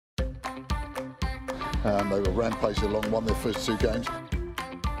They were rampaging along, won their first 2 games.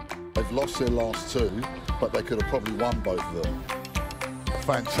 They've lost their last 2, but they could have probably won both of them.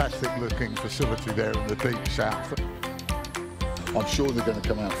 Fantastic looking facility there in the deep south. I'm sure they're going to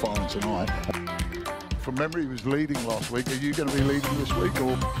come out firing tonight. From memory, he was leading last week. Are you going to be leading this week,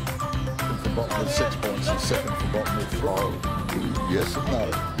 or? From bottom with 6 points and second from bottom with 3. Yes and no.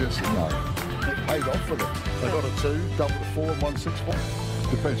 Yes and no. It paid off for them. They got a 2, doubled a 4 and won 6 points.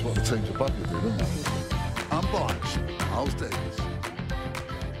 Depends what the teams above you do, doesn't it? Unbiased, Miles Davis.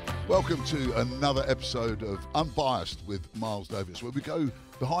 Welcome to another episode of Unbiased with Miles Davis, where we go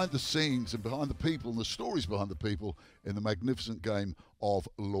behind the scenes and behind the people and the stories behind the people in the magnificent game of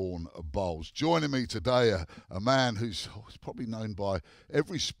lawn bowls. Joining me today, a man who's probably known by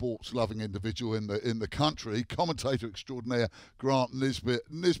every sports-loving individual in the country, commentator extraordinaire Grant Nisbett.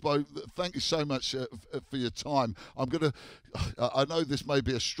 Nisbett, thank you so much for your time. I know this may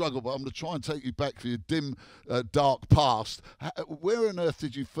be a struggle, but I'm going to try and take you back for your dim, dark past. Where on earth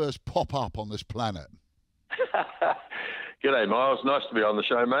did you first pop up on this planet? G'day, Miles. Nice to be on the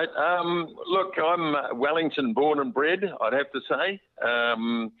show, mate. Look, I'm Wellington born and bred, I'd have to say.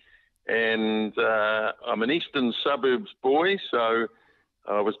 And I'm an eastern suburbs boy, so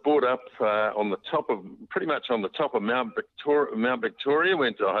I was brought up pretty much on the top of Mount Victoria,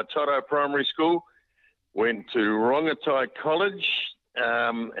 went to Hatara Primary School, went to Rongotai College,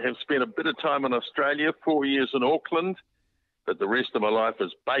 have spent a bit of time in Australia, 4 years in Auckland, but the rest of my life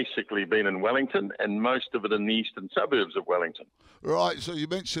has basically been in Wellington, and most of it in the eastern suburbs of Wellington. Right, so you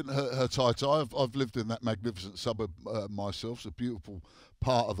mentioned Hataitai. I've lived in that magnificent suburb myself. It's a beautiful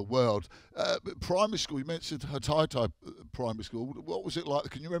part of the world. Primary school, you mentioned Hataitai Primary School. What was it like?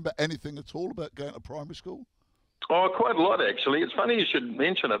 Can you remember anything at all about going to primary school? Oh, quite a lot, actually. It's funny you should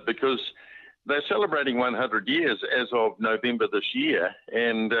mention it because they're celebrating 100 years as of November this year,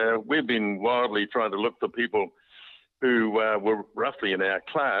 and we've been wildly trying to look for people who were roughly in our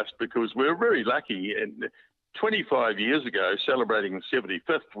class, because we were very lucky. And 25 years ago, celebrating the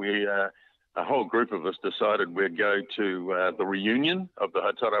 75th, a whole group of us decided we'd go to the reunion of the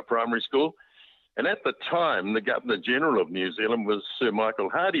Hatara Primary School. And at the time, the Governor General of New Zealand was Sir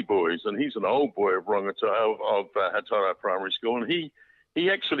Michael Hardy Boys, and he's an old boy of Hatara Primary School. And he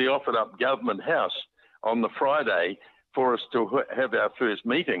actually offered up Government House on the Friday for us to have our first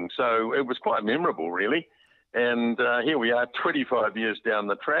meeting. So it was quite memorable, really. And here we are 25 years down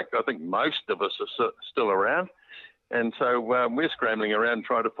the track. I think most of us are still around. And so we're scrambling around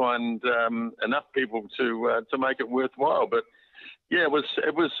trying to find enough people to make it worthwhile. But yeah, it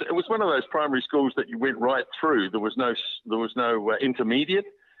was one of those primary schools that you went right through. There was no intermediate.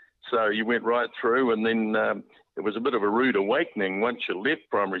 So you went right through, and then it was a bit of a rude awakening. Once you left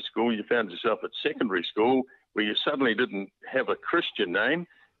primary school, you found yourself at secondary school, where you suddenly didn't have a Christian name.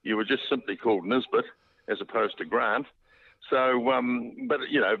 You were just simply called Nisbett, as opposed to Grant. So, but,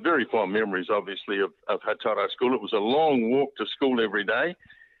 very fond memories, obviously, of Hatara School. It was a long walk to school every day,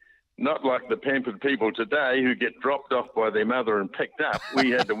 not like the pampered people today who get dropped off by their mother and picked up. We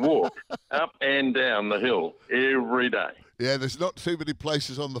had to walk up and down the hill every day. Yeah, there's not too many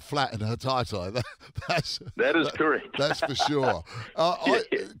places on the flat in Hataitai. That is correct. That's for sure.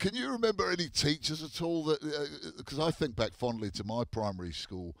 Can you remember any teachers at all? Because I think back fondly to my primary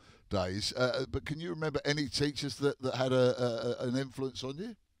school days, but can you remember any teachers that had an influence on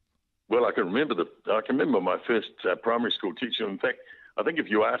you? Well, I can remember my first primary school teacher. In fact, I think if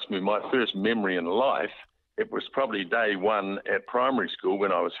you asked me my first memory in life, it was probably day one at primary school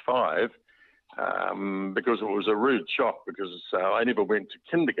when I was 5, because it was a rude shock, because I never went to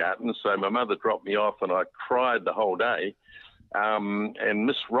kindergarten, so my mother dropped me off and I cried the whole day. And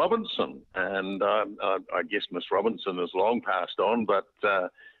Miss Robinson, and I guess Miss Robinson has long passed on, but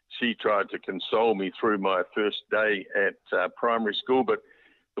she tried to console me through my first day at primary school. But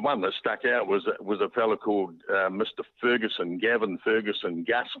the one that stuck out was a fellow called Mr. Ferguson, Gavin Ferguson,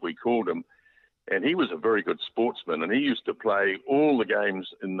 Gus we called him, and he was a very good sportsman, and he used to play all the games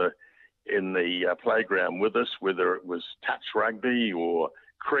in the playground with us, whether it was touch rugby or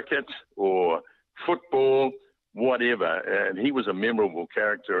cricket or football, whatever. And he was a memorable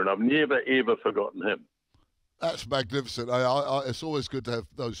character, and I've never, ever forgotten him. That's magnificent. It's always good to have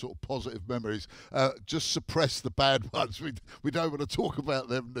those sort of positive memories. Just suppress the bad ones. We don't want to talk about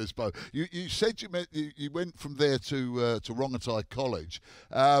them, Nisbett. You said you went from there to Rongotai College.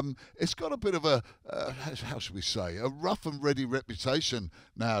 It's got a bit of a how should we say, a rough and ready reputation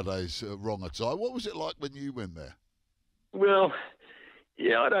nowadays, Rongotai. What was it like when you went there? Well,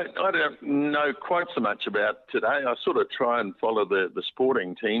 yeah, I don't know quite so much about today. I sort of try and follow the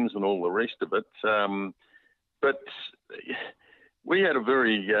sporting teams and all the rest of it. But we had a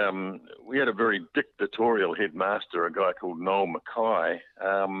very dictatorial headmaster, a guy called Noel Mackay.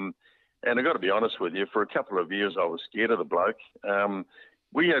 And I got to be honest with you, for a couple of years I was scared of the bloke.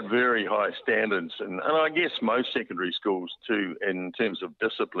 We had very high standards, and I guess most secondary schools too, in terms of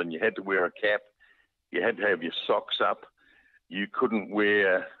discipline. You had to wear a cap, you had to have your socks up, you couldn't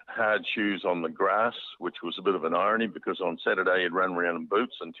wear hard shoes on the grass, which was a bit of an irony because on Saturday you'd run around in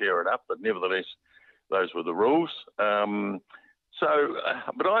boots and tear it up, but nevertheless, those were the rules.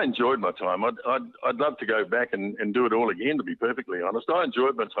 But I enjoyed my time. I'd love to go back and do it all again, to be perfectly honest. I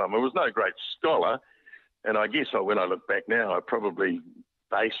enjoyed my time. I was no great scholar, and I guess when I look back now, I probably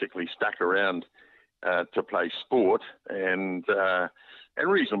basically stuck around to play sport and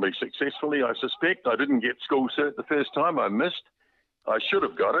reasonably successfully, I suspect. I didn't get school cert the first time. I missed. I should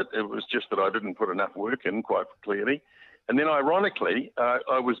have got it. It was just that I didn't put enough work in, quite clearly. And then, ironically,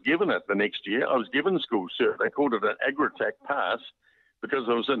 I was given it the next year. I was given school cert. They called it an agri-attack pass because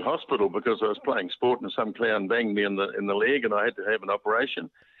I was in hospital because I was playing sport and some clown banged me in the leg and I had to have an operation.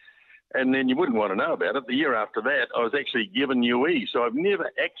 And then you wouldn't want to know about it. The year after that, I was actually given UE. So I've never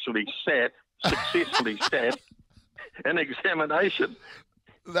actually successfully sat an examination.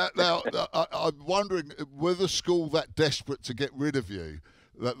 Now, I'm wondering, were the school that desperate to get rid of you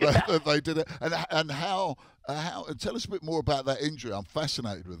that they did it? And how? Tell us a bit more about that injury. I'm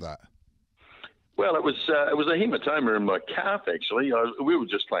fascinated with that. Well, it was a hematoma in my calf, actually. We were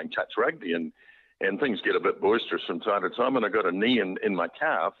just playing touch rugby, and things get a bit boisterous from time to time, and I got a knee in my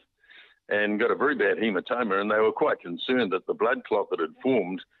calf and got a very bad hematoma, and they were quite concerned that the blood clot that had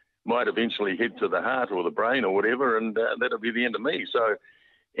formed might eventually head to the heart or the brain or whatever, and that'll be the end of me. So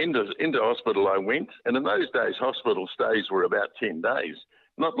into hospital I went, and in those days, hospital stays were about 10 days.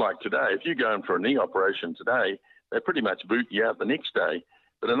 Not like today. If you go in for a knee operation today, they pretty much boot you out the next day.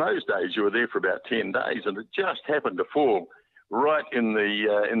 But in those days, you were there for about 10 days, and it just happened to fall right in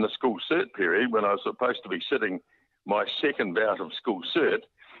the school cert period when I was supposed to be sitting my second bout of school cert.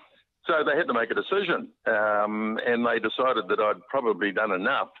 So they had to make a decision, and they decided that I'd probably done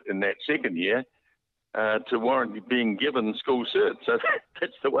enough in that second year to warrant being given school cert. So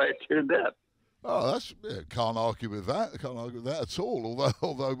that's the way it turned out. Oh, can't argue with that. Can't argue with that at all.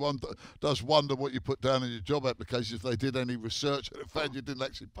 Although one does wonder what you put down in your job application if they did any research and found you didn't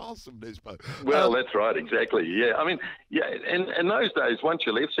actually pass them, Nisbett. Well, that's right, exactly. Yeah, I mean, yeah. In those days, once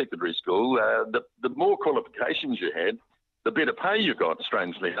you left secondary school, the more qualifications you had, the better pay you got.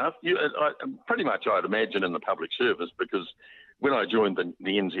 Strangely enough, pretty much I'd imagine in the public service, because when I joined the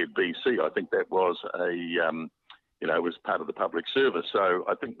NZBC, I think that was was part of the public service. So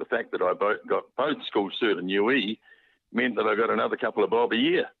I think the fact that I got both school cert and UE meant that I got another couple of bob a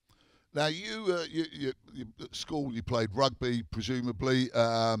year. Now, you at school, you played rugby, presumably,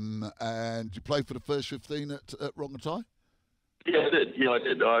 and you played for the first 15 at Rongotai? Yeah, I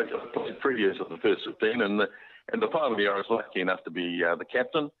did. I played 3 years at the first 15, and the final year I was lucky enough to be the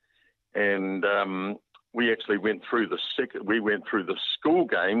captain. And we actually went through the school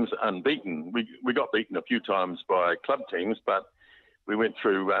games unbeaten. We got beaten a few times by club teams, but we went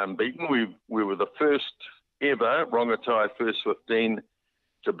through unbeaten. We were the first ever Rongotai first 15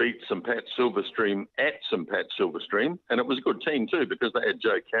 to beat St Pat Silverstream at St Pat Silverstream, and it was a good team too because they had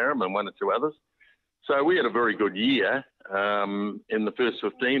Joe Karam and one or two others. So we had a very good year in the first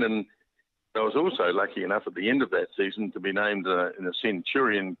 15, and I was also lucky enough at the end of that season to be named in a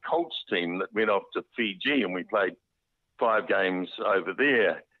Centurion Colts team that went off to Fiji, and we played 5 games over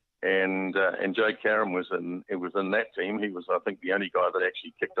there. And Joe Karam was in that team. He was, I think, the only guy that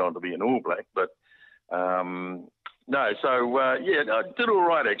actually kicked on to be an All Black. But I did all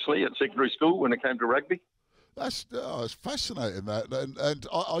right actually at secondary school when it came to rugby. It's fascinating that, and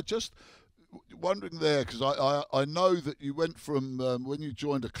I just wondering there because I know that you went from when you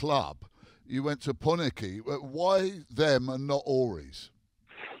joined a club. You went to Poneke. Why them and not Auries?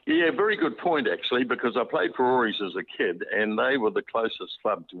 Yeah, very good point, actually, because I played for Auries as a kid, and they were the closest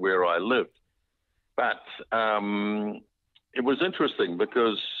club to where I lived. But it was interesting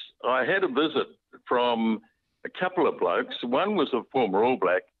because I had a visit from a couple of blokes. One was a former All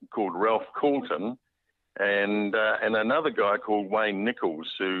Black called Ralph Coulton, and another guy called Wayne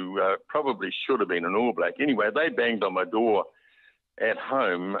Nichols, who probably should have been an All Black. Anyway, they banged on my door at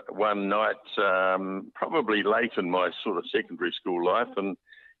home one night, probably late in my sort of secondary school life, and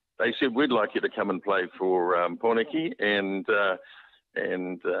they said, we'd like you to come and play for Poneke, and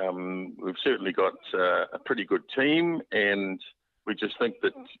we've certainly got a pretty good team, and we just think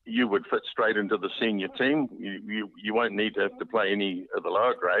that you would fit straight into the senior team. You won't need to have to play any of the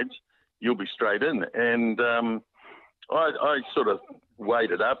lower grades. You'll be straight in. And I sort of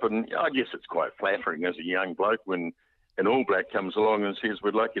weighed it up, and I guess it's quite flattering as a young bloke when an All Black comes along and says,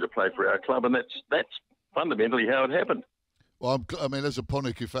 we'd like you to play for our club. And that's fundamentally how it happened. Well, I mean, as a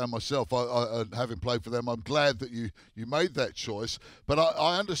Poniki fan myself, I having played for them, I'm glad that you made that choice. But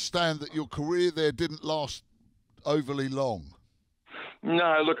I understand that your career there didn't last overly long.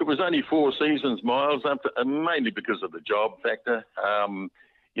 No, look, it was only 4 seasons, Miles, mainly because of the job factor.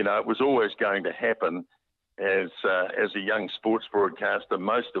 It was always going to happen. As a young sports broadcaster,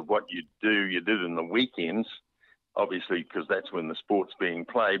 most of what you did in the weekends, obviously, because that's when the sport's being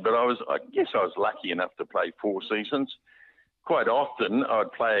played. But I guess I was lucky enough to play 4 seasons. Quite often,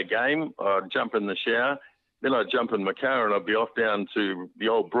 I'd play a game, I'd jump in the shower, then I'd jump in my car and I'd be off down to the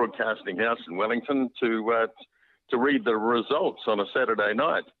old broadcasting house in Wellington to read the results on a Saturday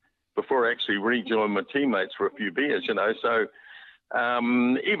night before I actually rejoin my teammates for a few beers, So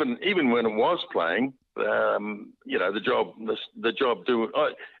even when I was playing, the job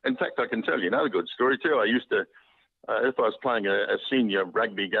in fact, I can tell you another good story too. I used to, if I was playing a senior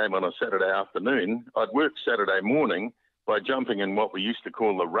rugby game on a Saturday afternoon, I'd work Saturday morning by jumping in what we used to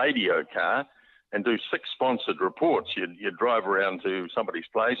call the radio car and do 6 sponsored reports. You'd drive around to somebody's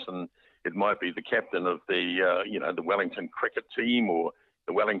place and it might be the captain of the Wellington cricket team or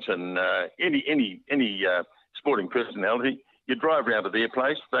the Wellington, any sporting personality. You drive around to their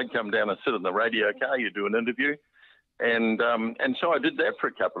place, they'd come down and sit in the radio car, you do an interview. And so I did that for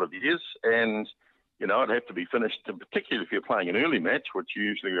a couple of years. And, I'd have to be finished, particularly if you're playing an early match, which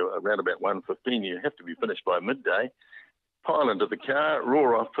usually around about 1:15, you have to be finished by midday, pile into the car,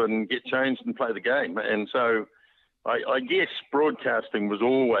 roar off and get changed and play the game. And so I guess broadcasting was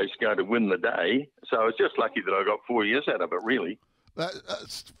always going to win the day. So I was just lucky that I got 4 years out of it, really.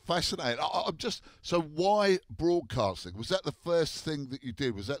 That's fascinating. So why broadcasting? Was that the first thing that you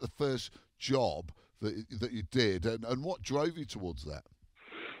did? Was that the first job that you did? And what drove you towards that?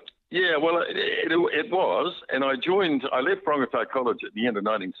 Yeah, well, it was. And I left Brongatai College at the end of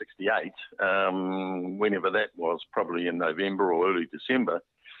 1968, whenever that was, probably in November or early December.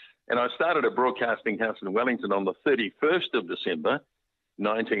 And I started a broadcasting house in Wellington on the 31st of December,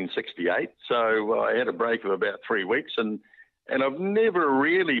 1968. So I had a break of about 3 weeks and I've never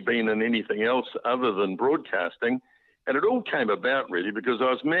really been in anything else other than broadcasting. And it all came about really because I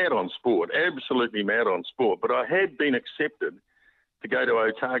was mad on sport, absolutely mad on sport. But I had been accepted to go to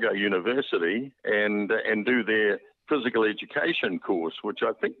Otago University and do their physical education course, which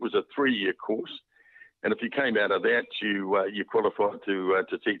I think was a 3-year course. And if you came out of that, you qualified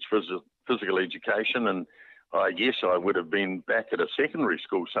to teach physical education. And I guess I would have been back at a secondary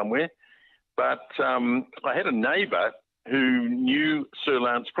school somewhere. But I had a neighbour who knew Sir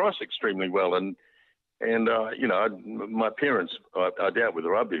Lance Cross extremely well. And my parents, I doubt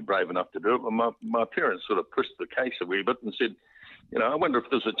whether I'd be brave enough to do it, but my parents sort of pushed the case a wee bit and said, I wonder if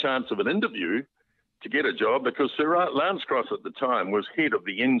there's a chance of an interview to get a job, because Sir Lance Cross at the time was head of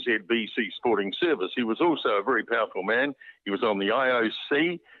the NZBC Sporting Service. He was also a very powerful man. He was on the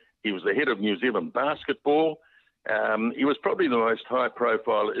IOC. He was the head of New Zealand basketball. He was probably the most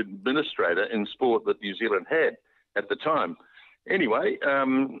high-profile administrator in sport that New Zealand had at the time. Anyway,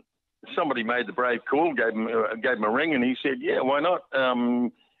 somebody made the brave call, gave him a ring, and he said, yeah, why not?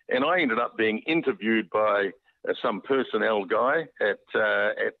 And I ended up being interviewed by some personnel guy at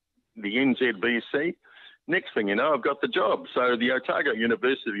the NZBC. Next thing you know, I've got the job. So the Otago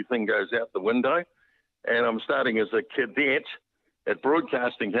University thing goes out the window, and I'm starting as a cadet at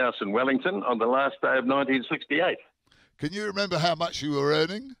Broadcasting House in Wellington on the last day of 1968. Can you remember how much you were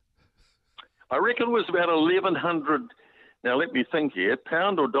earning? I reckon it was about 1,100. Now let me think here,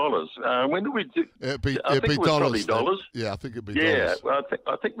 pound or dollars? When did we do? I think it was dollars. Probably dollars. Yeah, I think it'd be dollars. Yeah, well,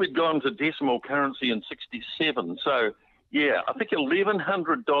 I think we'd gone to decimal currency in '67. So yeah, I think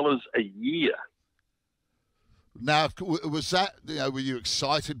 $1,100 a year. Now, was that, were you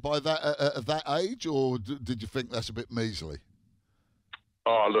excited by that at that age, or did you think that's a bit measly?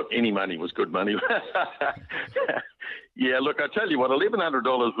 Oh, look, any money was good money. Yeah, look, I tell you what, $1,100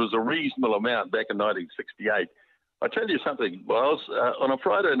 was a reasonable amount back in 1968. I tell you something, Miles, on a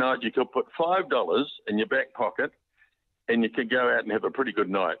Friday night, you could put $5 in your back pocket and you could go out and have a pretty good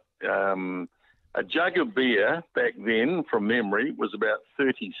night. A jug of beer back then, from memory, was about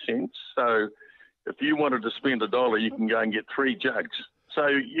 30 cents. So if you wanted to spend $1, you can go and get 3 jugs. So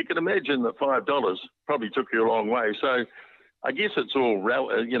you can imagine that $5 probably took you a long way. So I guess it's all,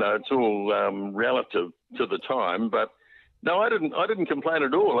 relative to the time, but no, I didn't complain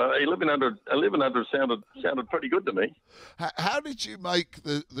at all. 1,100 sounded pretty good to me. How did you make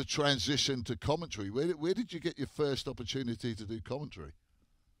the transition to commentary? Where did you get your first opportunity to do commentary?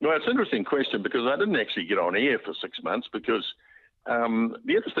 Well, it's an interesting question because I didn't actually get on air for 6 months because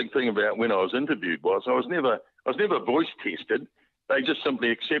The interesting thing about when I was interviewed was I was never voice tested. They just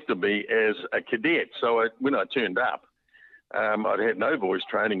simply accepted me as a cadet. So when I turned up, I'd had no voice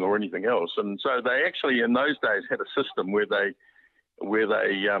training or anything else. And so they actually, in those days, had a system where they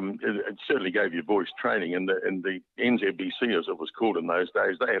it certainly gave you voice training. And the NZBC, as it was called in those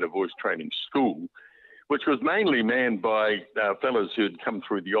days, they had a voice training school, which was mainly manned by fellas who'd come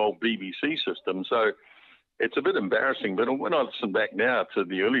through the old BBC system. So it's a bit embarrassing, but when I listen back now to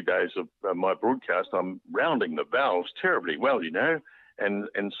the early days of my broadcast, I'm rounding the vowels terribly well,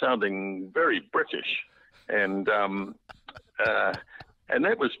 and sounding very British. And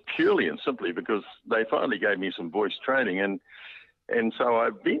that was purely and simply because they finally gave me some voice training. And so I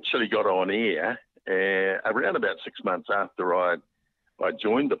eventually got on air around about 6 months after I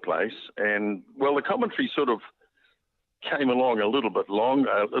joined the place. And, well, the commentary sort of came along a little bit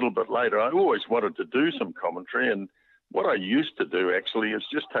later. I always wanted to do some commentary, and what I used to do actually is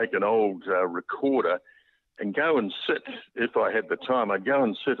just take an old recorder and go and sit. If I had the time, I'd go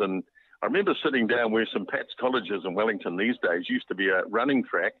and sit, and I remember sitting down where St Pat's Colleges in Wellington these days used to be a running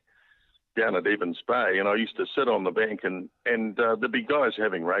track down at Evans Bay, and I used to sit on the bank and there'd be guys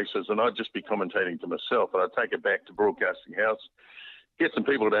having races, and I'd just be commentating to myself, and I'd take it back to Broadcasting House, get some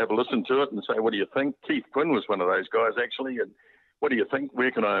people to have a listen to it and say, what do you think? Keith Quinn was one of those guys, actually. And what do you think?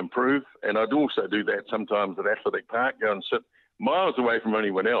 Where can I improve? And I'd also do that sometimes at Athletic Park, go and sit miles away from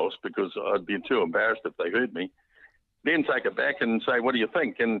anyone else because I'd be too embarrassed if they heard me. Then take it back and say, what do you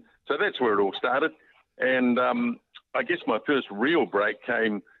think? And so that's where it all started. And I guess my first real break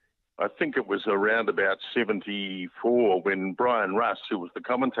came, I think it was around about 74 when Brian Russ, who was the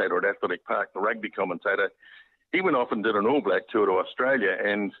commentator at Athletic Park, the rugby commentator, he went off and did an All Black tour to Australia,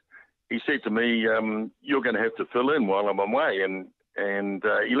 and he said to me, you're going to have to fill in while I'm away. And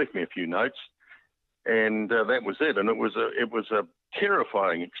he left me a few notes, and that was it. And it was a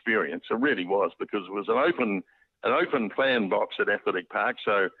terrifying experience. It really was, because it was an open plan box at Athletic Park,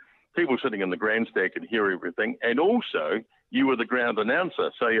 so people sitting in the grandstand could hear everything. And also, you were the ground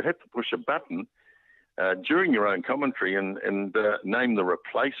announcer, so you had to push a button during your own commentary and name the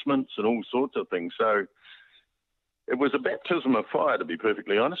replacements and all sorts of things. So it was a baptism of fire, to be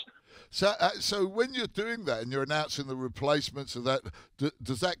perfectly honest. So when you're doing that and you're announcing the replacements of that,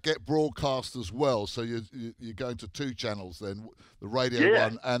 does that get broadcast as well? So you're going to two channels then, the radio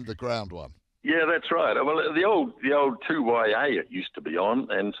one and the ground one? Yeah, that's right. Well, the old 2YA it used to be on,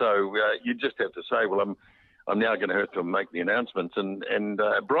 and so you just have to say, well, I'm now going to have to make the announcements, and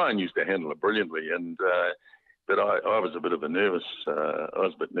Brian used to handle it brilliantly, but I was a bit nervous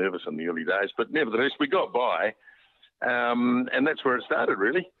in the early days, but nevertheless we got by. And that's where it started,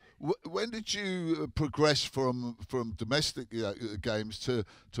 really. When did you progress from domestic games to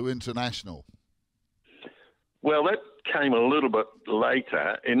international? Well, that came a little bit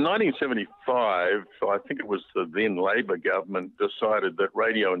later. In 1975, I think it was the then Labor government decided that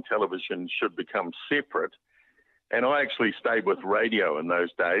radio and television should become separate. And I actually stayed with radio in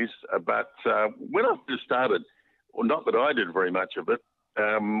those days. But when I first started, well, not that I did very much of it,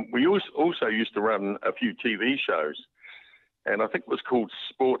 we also used to run a few TV shows, and I think it was called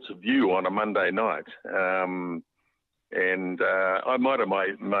Sports View on a Monday night. I might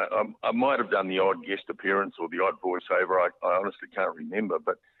have done the odd guest appearance or the odd voiceover. I honestly can't remember,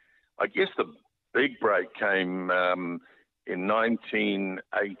 but I guess the big break came in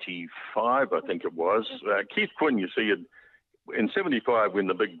 1985, I think it was. Keith Quinn, you see, in '75 when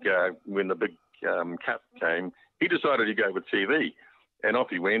the big cut came, he decided to go with TV. And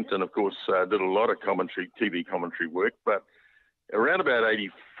off he went, and of course did a lot of TV commentary work. But around about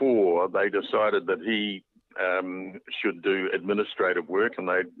 '84, they decided that he should do administrative work, and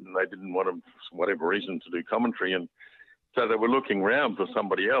they didn't want him, for whatever reason, to do commentary. And so they were looking around for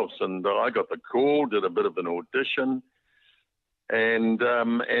somebody else. And I got the call, did a bit of an audition, and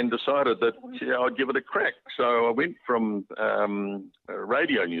decided that I'd give it a crack. So I went from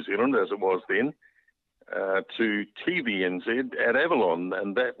Radio New Zealand, as it was then, to TVNZ at Avalon,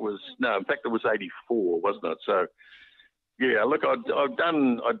 and that was in fact it was '84, wasn't it? So yeah, look, I've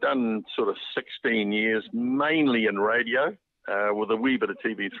done sort of 16 years mainly in radio, with a wee bit of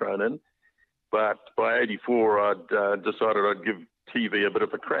TV thrown in, but by '84 I'd decided I'd give TV a bit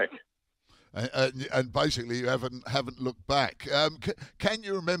of a crack. And basically, you haven't looked back. Can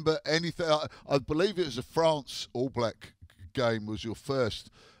you remember anything? I believe it was a France All Black game was your first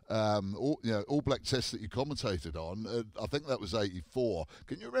All Black test that you commentated on. I think that was '84.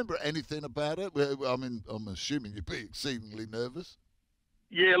 Can you remember anything about it? I mean, I'm assuming you'd be exceedingly nervous.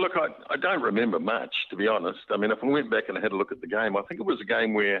 Yeah, look, I don't remember much, to be honest. I mean, if I went back and had a look at the game, I think it was a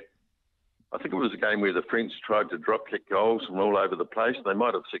game where I think it was a game where the French tried to drop kick goals from all over the place. They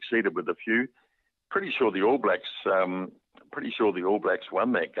might have succeeded with a few. Pretty sure the All Blacks won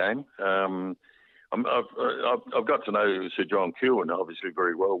that game. I've got to know Sir John Kirwan obviously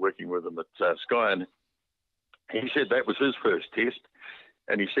very well, working with him at Sky, and he said that was his first test,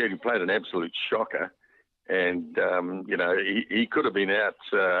 and he said he played an absolute shocker, and he could have been out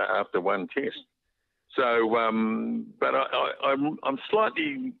after one test. So, but I'm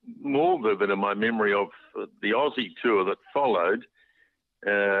slightly more vivid in my memory of the Aussie tour that followed,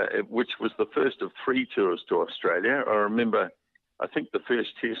 which was the first of 3 tours to Australia. I remember, I think the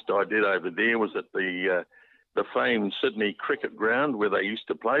first test I did over there was at the famed Sydney Cricket Ground, where they used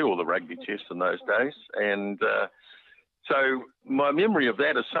to play all the rugby tests in those days. And so my memory of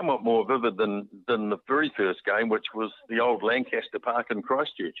that is somewhat more vivid than the very first game, which was the old Lancaster Park in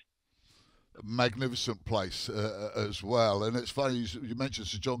Christchurch. Magnificent place as well. And it's funny, you mentioned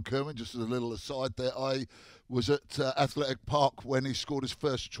Sir John Kirwan, just as a little aside there. I was at Athletic Park when he scored his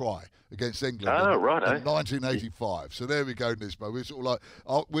first try against England in 1985. So there we go, Nisbett. We're sort of like,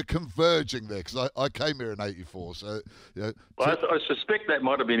 we're converging there, because I came here in 84. So, well, I suspect that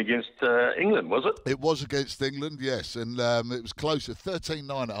might have been against England, was it? It was against England, yes. And it was closer,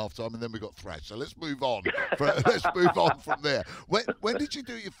 13-9 at half-time, and then we got thrashed. So let's move on. Let's move on from there. When did you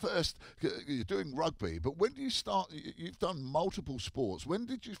do your first, you're doing rugby, but when do you start, you've done multiple sports. When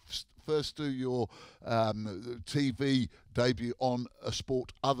did you first do your TV debut on a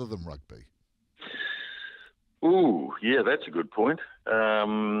sport other than rugby? Ooh, yeah, that's a good point.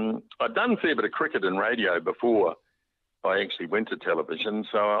 I'd done a fair bit of cricket and radio before I actually went to television,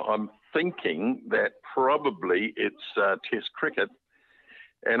 so I'm thinking that probably it's Test cricket.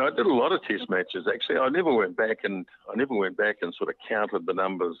 And I did a lot of Test matches. Actually, I never went back and sort of counted the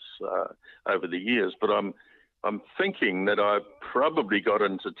numbers over the years. But I'm thinking that I probably got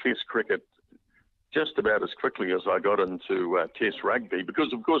into Test cricket just about as quickly as I got into Test rugby,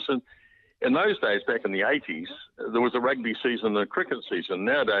 because of course in those days, back in the 80s, there was a rugby season and a cricket season.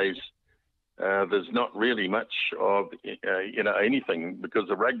 Nowadays, there's not really much of anything, because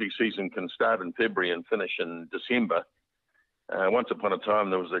the rugby season can start in February and finish in December. Once upon a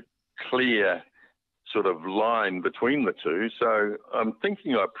time, there was a clear sort of line between the two. So I'm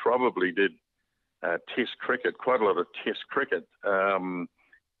thinking I probably did Test cricket, quite a lot of Test cricket,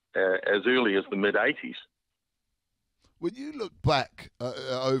 as early as the mid-80s. When you look back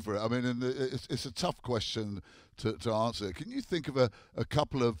over it, I mean, and it's a tough question to answer. Can you think of a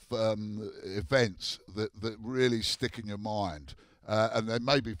couple of events that really stick in your mind? And they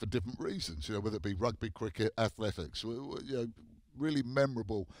may be for different reasons, whether it be rugby, cricket, athletics, really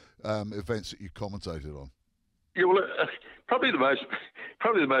memorable events that you commentated on. Yeah, well, probably the most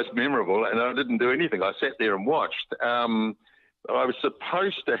memorable, and I didn't do anything. I sat there and watched. I was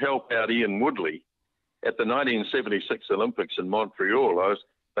supposed to help out Ian Woodley at the 1976 Olympics in Montreal.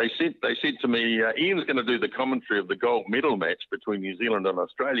 They said to me, Ian's going to do the commentary of the gold medal match between New Zealand and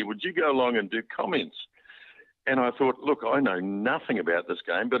Australia. Would you go along and do comments? And I thought, look, I know nothing about this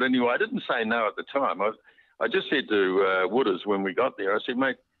game. But anyway, I didn't say no at the time. I just said to Wooders when we got there, I said,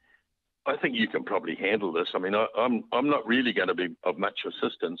 mate, I think you can probably handle this. I mean, I'm not really going to be of much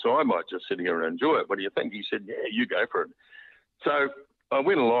assistance, so I might just sit here and enjoy it. What do you think? He said, yeah, you go for it. So I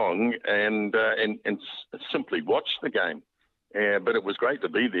went along and simply watched the game. But it was great to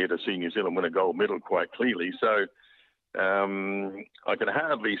be there to see New Zealand win a gold medal quite clearly. So I can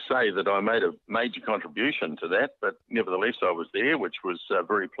hardly say that I made a major contribution to that, but nevertheless I was there, which was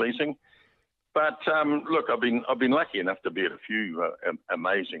very pleasing. But look, I've been lucky enough to be at a few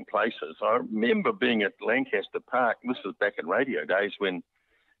amazing places. I remember being at Lancaster Park. This was back in radio days when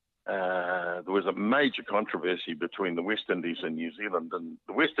there was a major controversy between the West Indies and New Zealand, and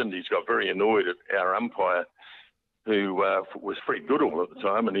the West Indies got very annoyed at our umpire, who was Fred Goodall at the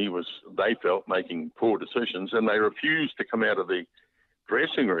time, and he was, they felt, making poor decisions, and they refused to come out of the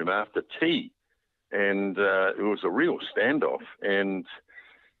dressing room after tea, and it was a real standoff, and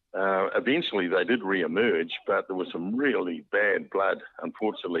eventually they did re-emerge, but there was some really bad blood,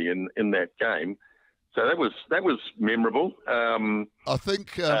 unfortunately, in that game. So that was memorable. I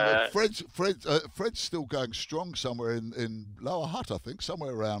think Fred's still going strong somewhere in Lower Hutt. I think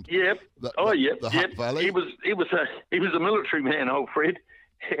somewhere around. Yeah. The Hutt Valley. He was a military man, old Fred,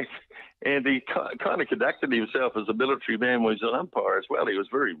 and he kind of conducted himself as a military man when he was an umpire as well. He was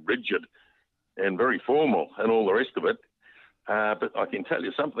very rigid and very formal and all the rest of it. But I can tell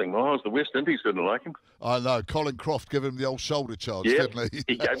you something, Miles, the West Indies didn't like him. I know. Colin Croft gave him the old shoulder charge, Yeah, didn't he?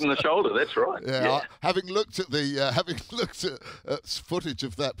 he gave him the shoulder, that's right. Yeah. Having looked at footage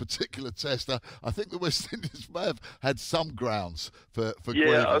of that particular test, I think the West Indies may have had some grounds for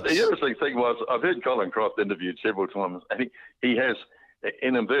grievance. The interesting thing was, I've heard Colin Croft interviewed several times, and he has,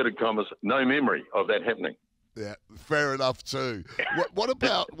 in inverted commas, no memory of that happening. Yeah, fair enough too. What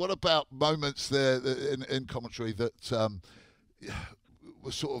about moments there in commentary that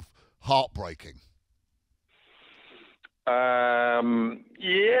were sort of heartbreaking? Yeah.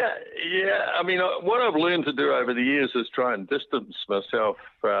 I mean, what I've learned to do over the years is try and distance myself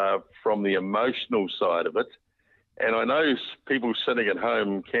from the emotional side of it. And I know people sitting at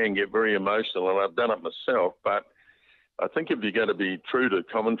home can get very emotional, and I've done it myself. But I think if you're going to be true to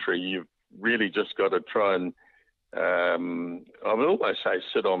commentary, you've really just got to try and, I would almost say,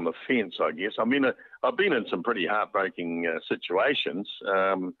 sit on the fence, I guess. I mean, I've been in some pretty heartbreaking situations,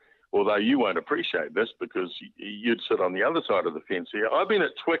 although you won't appreciate this because you'd sit on the other side of the fence here. I've been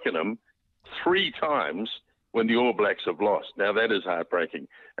at Twickenham 3 times when the All Blacks have lost. Now, that is heartbreaking.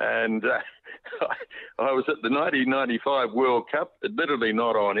 And I was at the 1995 World Cup, admittedly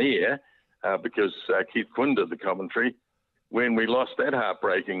not on air because Keith Quinn did the commentary, when we lost that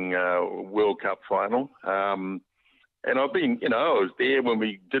heartbreaking World Cup final. And I've been, I was there when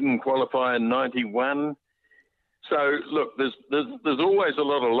we didn't qualify in 91. So, look, there's always a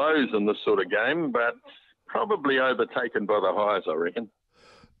lot of lows in this sort of game, but probably overtaken by the highs, I reckon.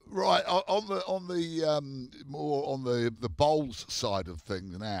 Right, on the bowls side of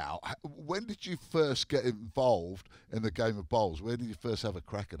things now, when did you first get involved in the game of bowls? Where did you first have a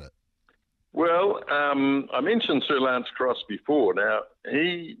crack at it? Well, I mentioned Sir Lance Cross before. Now,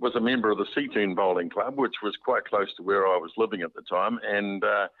 he was a member of the Seatoon Bowling Club, which was quite close to where I was living at the time, and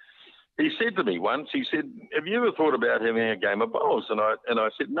he said to me once, he said, have you ever thought about having a game of bowls? And I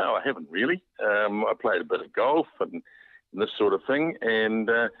said, no, I haven't really. I played a bit of golf and this sort of thing. And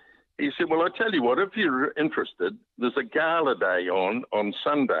he said, well, I tell you what, if you're interested, there's a gala day on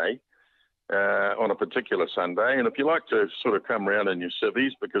Sunday, on a particular Sunday. And if you like to sort of come round in your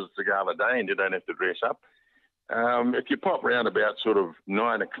civvies because it's a gala day and you don't have to dress up, if you pop round about sort of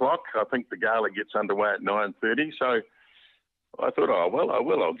 9 o'clock, I think the gala gets underway at 9:30. So I thought, oh, well, I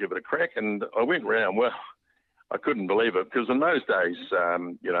will. I'll give it a crack. And I went round. Well, I couldn't believe it because in those days,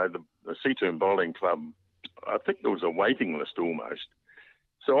 the Seatoon Bowling Club, I think there was a waiting list almost.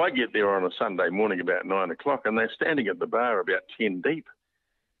 So I get there on a Sunday morning about 9 o'clock and they're standing at the bar about 10 deep.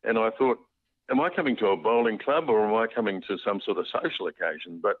 And I thought, am I coming to a bowling club or am I coming to some sort of social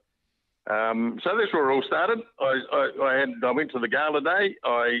occasion? But so that's where it all started. I went to the gala day.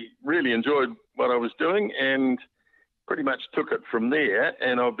 I really enjoyed what I was doing and pretty much took it from there,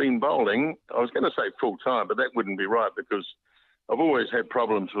 and I've been bowling. I was going to say full time, but that wouldn't be right because I've always had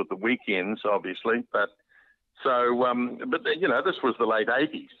problems with the weekends, obviously. But this was the late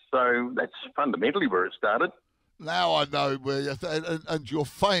 80s, so that's fundamentally where it started. Now I know where you're and you're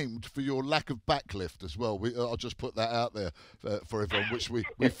famed for your lack of backlift as well. I'll just put that out there for everyone, which we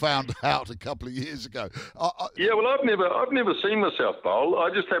found out a couple of years ago. Yeah, well, I've never seen myself bowl. I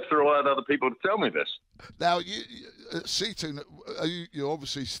just have to rely on other people to tell me this. Now, Seatoon, you're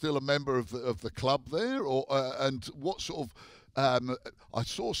obviously still a member of the club there, and what sort of? I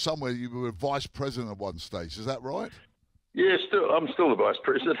saw somewhere you were vice president at one stage. Is that right? Yeah, I'm still the vice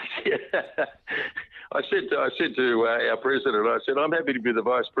president. Yeah. I said to our president, I said, I'm happy to be the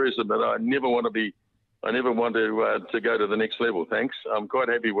vice president, but I never want to go to the next level. Thanks. I'm quite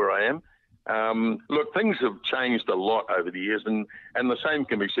happy where I am. Look, things have changed a lot over the years, and the same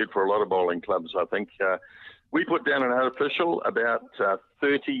can be said for a lot of bowling clubs, I think. We put down an unofficial about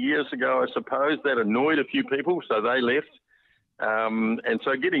 30 years ago, I suppose. That annoyed a few people, so they left. And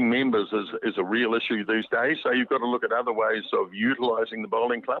so getting members is a real issue these days. So you've got to look at other ways of utilising the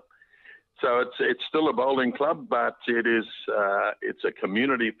bowling club. So it's still a bowling club, but it's a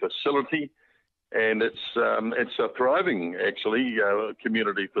community facility, and it's a thriving actually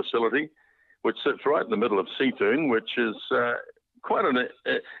community facility, which sits right in the middle of Seatoon, which is quite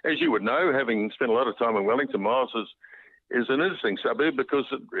as you would know, having spent a lot of time in Wellington, Miles is an interesting suburb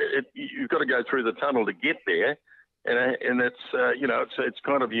because you've got to go through the tunnel to get there. And it's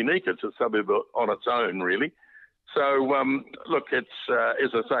kind of unique. It's a suburb on its own, really. So, look, it's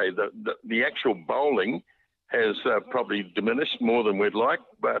as I say, the actual bowling has probably diminished more than we'd like,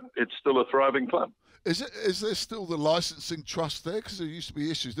 but it's still a thriving club. Is there still the licensing trust there? Because there used to be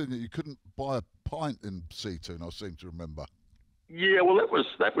issues, didn't it? You couldn't buy a pint in Seatoon, I seem to remember. Yeah, well, that was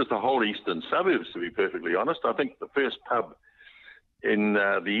the whole eastern suburbs, to be perfectly honest. I think the first pub in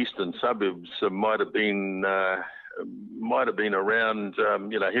the eastern suburbs might have been might have been around,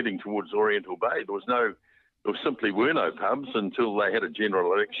 heading towards Oriental Bay. There simply were no pubs until they had a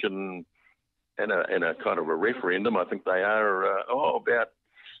general election and a kind of a referendum. I think they are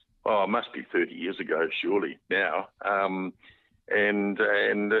it must be 30 years ago, surely now. And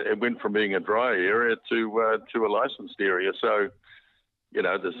it went from being a dry area to a licensed area. So,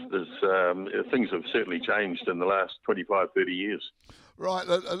 there's things have certainly changed in the last 25, 30 years. Right,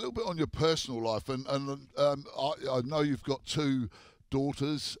 a little bit on your personal life, and I know you've got two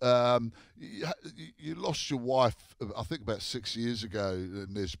daughters. You lost your wife, I think, about 6 years ago,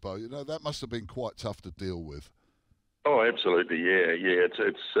 Nisbett. That must have been quite tough to deal with. Oh, absolutely, yeah.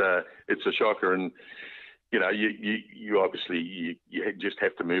 It's a shocker, and you obviously you just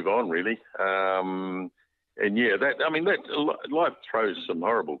have to move on, really. Life throws some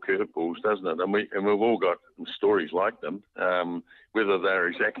horrible curveballs, doesn't it? And we've all got stories like them, whether they're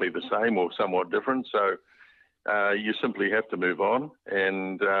exactly the same or somewhat different. So you simply have to move on,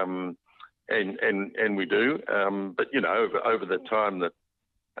 and we do. But over the time that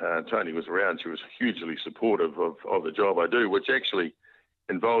Tony was around, she was hugely supportive of the job I do, which actually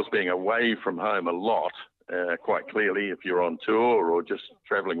involves being away from home a lot. Quite clearly, if you're on tour or just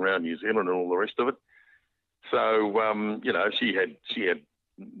travelling around New Zealand and all the rest of it. So she had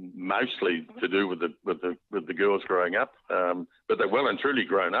mostly to do with the girls growing up, but they're well and truly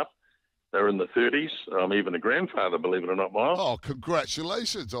grown up. They're in the 30s. I'm even a grandfather, believe it or not, Miles. Oh,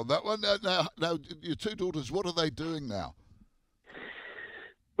 congratulations on that one. Now, your two daughters, what are they doing now?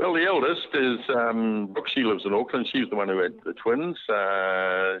 Well, the eldest is Brooke. She lives in Auckland. She's the one who had the twins.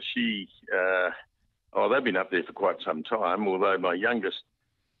 They've been up there for quite some time, although my youngest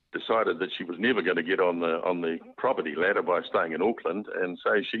decided that she was never going to get on the property ladder by staying in Auckland, and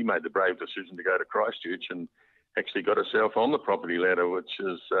so she made the brave decision to go to Christchurch and actually got herself on the property ladder, which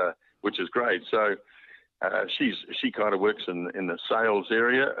is great. So she kind of works in the sales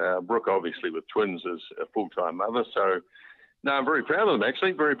area. Brooke, obviously, with twins, is a full-time mother. So, no, I'm very proud of them,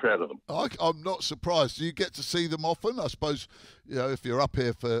 actually, very proud of them. I'm not surprised. Do you get to see them often? I suppose, if you're up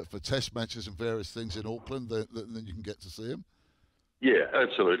here for test matches and various things in Auckland, then you can get to see them. Yeah,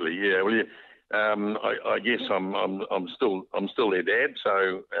 absolutely. Yeah, well, I guess I'm still their dad,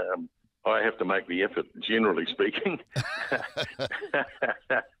 so I have to make the effort, generally speaking,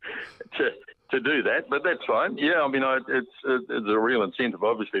 to do that. But that's fine. Yeah, I mean, it's a real incentive,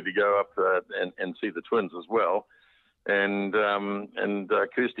 obviously, to go up and see the twins as well, and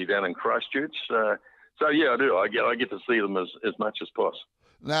Kirsty down in Christchurch. So yeah, I do. I get to see them as much as possible.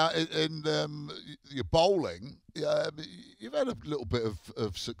 Now, in your bowling, you've had a little bit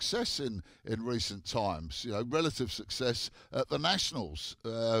of success in recent times, relative success at the Nationals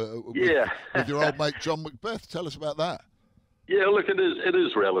with your old mate John Macbeth. Tell us about that. Yeah, look, it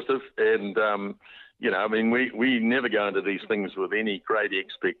is relative. And, we never go into these things with any great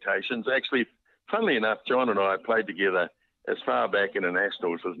expectations. Actually, funnily enough, John and I played together as far back in the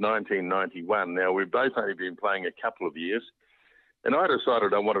Nationals as 1991. Now, we've both only been playing a couple of years. And I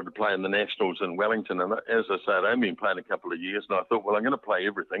decided I wanted to play in the Nationals in Wellington. And as I said, I've been playing a couple of years, and I thought, well, I'm going to play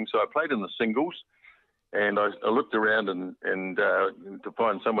everything. So I played in the singles, and I looked around and to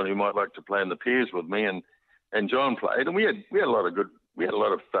find someone who might like to play in the pairs with me. And John played, and we had a lot of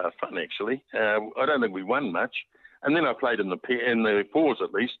fun actually. I don't think we won much. And then I played in the fours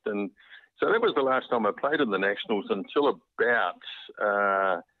at least, and so that was the last time I played in the Nationals until about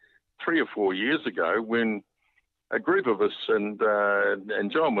 3 or 4 years ago, when a group of us, and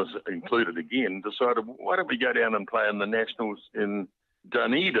John was included again, decided, why don't we go down and play in the Nationals in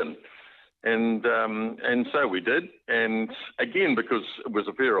Dunedin? And so we did. And again, because it was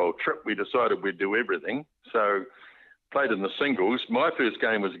a fair old trip, we decided we'd do everything. So played in the singles. My first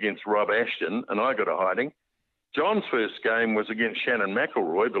game was against Rob Ashton, and I got a hiding. John's first game was against Shannon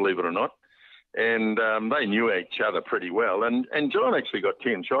McElroy, believe it or not. And they knew each other pretty well. And John actually got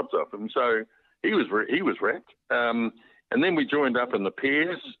 10 shots off him. So he was wrecked. And then we joined up in the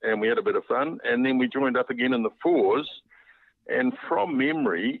pairs, and we had a bit of fun. And then we joined up again in the fours. And from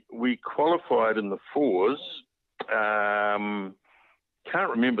memory, we qualified in the fours. Can't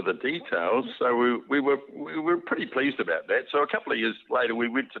remember the details. So we were pretty pleased about that. So a couple of years later, we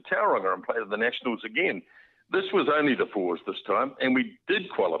went to Tauranga and played in the Nationals again. This was only the fours this time, and we did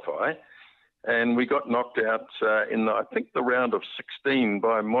qualify. And we got knocked out in, I think, the round of 16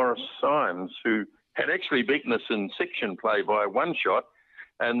 by Morris Symes, who had actually beaten us in section play by one shot,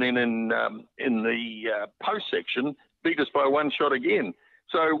 and then in the post section beat us by one shot again.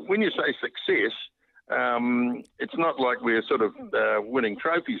 So when you say success, It's not like we're sort of winning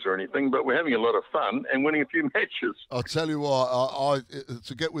trophies or anything, but we're having a lot of fun and winning a few matches. I'll tell you what,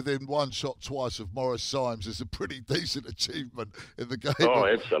 to get within one shot twice of Morris Symes is a pretty decent achievement in the game.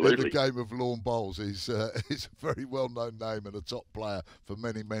 Absolutely. In the game of lawn bowls. He's a very well-known name and a top player for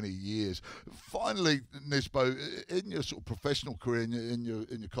many, many years. Finally, Nisbett, in your sort of professional career, in your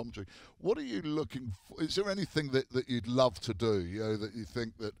commentary, what are you looking for? Is there anything that you'd love to do? That you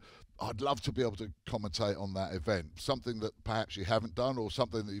think that I'd love to be able to commentate on that event, something that perhaps you haven't done, or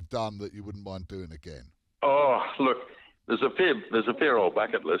something that you've done that you wouldn't mind doing again? Oh, look, there's a fair old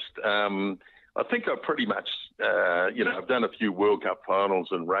bucket list. I think I pretty much, I've done a few World Cup finals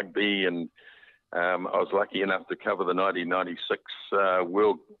in rugby, and I was lucky enough to cover the 1996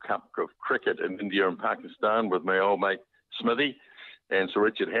 World Cup of cricket in India and Pakistan with my old mate Smithy and Sir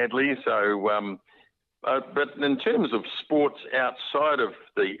Richard Hadley. So, but in terms of sports outside of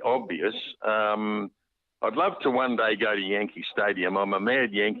the obvious, I'd love to one day go to Yankee Stadium. I'm a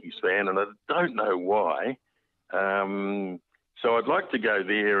mad Yankees fan, and I don't know why. So I'd like to go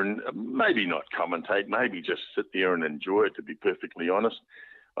there and maybe not commentate, maybe just sit there and enjoy it, to be perfectly honest.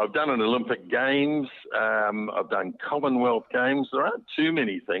 I've done an Olympic Games. I've done Commonwealth Games. There aren't too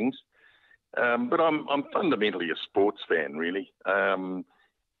many things, but I'm fundamentally a sports fan, really.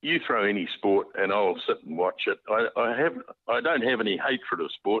 You throw any sport and I'll sit and watch it. I don't have any hatred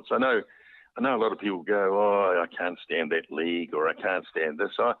of sports. I know a lot of people go, I can't stand that league, or I can't stand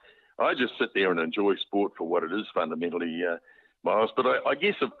this. I just sit there and enjoy sport for what it is fundamentally, Miles. But I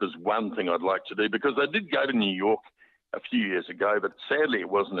guess if there's one thing I'd like to do, because I did go to New York a few years ago, but sadly it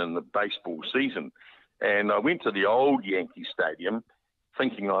wasn't in the baseball season. And I went to the old Yankee Stadium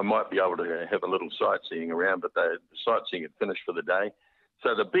thinking I might be able to have a little sightseeing around, but the sightseeing had finished for the day.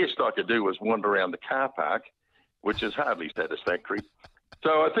 So the best I could do was wander around the car park, which is hardly satisfactory. So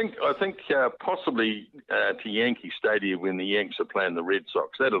I think possibly to Yankee Stadium when the Yanks are playing the Red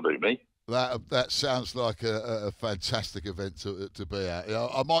Sox. That'll do me. That sounds like a fantastic event to be at.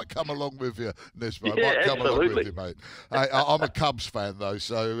 I might come along with you, Nisbett. I might come along with you, mate. I'm a Cubs fan, though,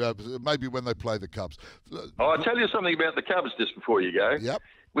 so maybe when they play the Cubs. I'll tell you something about the Cubs just before you go. Yep.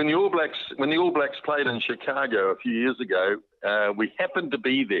 When the All Blacks played in Chicago a few years ago, we happened to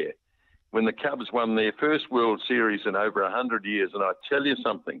be there when the Cubs won their first World Series in over 100 years. And I tell you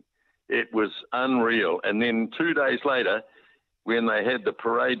something, it was unreal. And then 2 days later, when they had the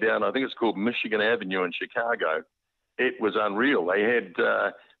parade down, I think it's called Michigan Avenue in Chicago, it was unreal. They had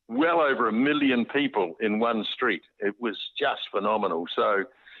well over 1 million people in one street. It was just phenomenal. So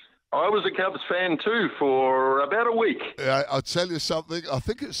I was a Cubs fan too for about a week. Yeah, I'll tell you something. I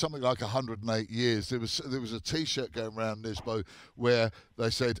think it's something like 108 years. There was a T-shirt going around Nisbett where they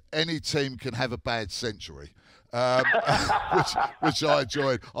said any team can have a bad century, which I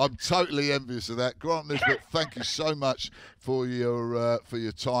enjoyed. I'm totally envious of that. Grant Nisbett, thank you so much for your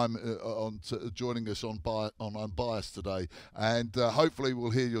time joining us on Unbiased today, and hopefully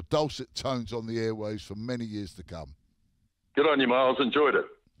we'll hear your dulcet tones on the airwaves for many years to come. Good on you, Miles. Enjoyed it.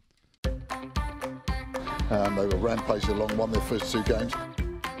 They were rampaging along, won their first 2 games.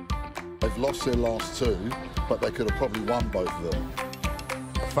 They've lost their last 2, but they could have probably won both of them.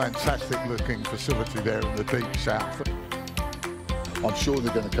 A fantastic looking facility there in the deep south. I'm sure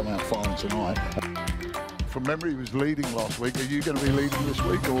they're going to come out firing tonight. From memory, he was leading last week. Are you going to be leading this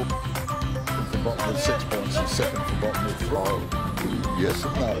week, or? For bottom with 6 points and second for bottom with 3. Yes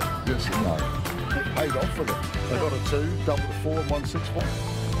and no. Yes and no. It paid off for them. They got a 2, double the 4 and won 6 points.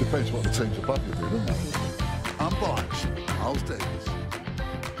 Depends what the teams above you do, doesn't it? Unbiased, Miles Davis.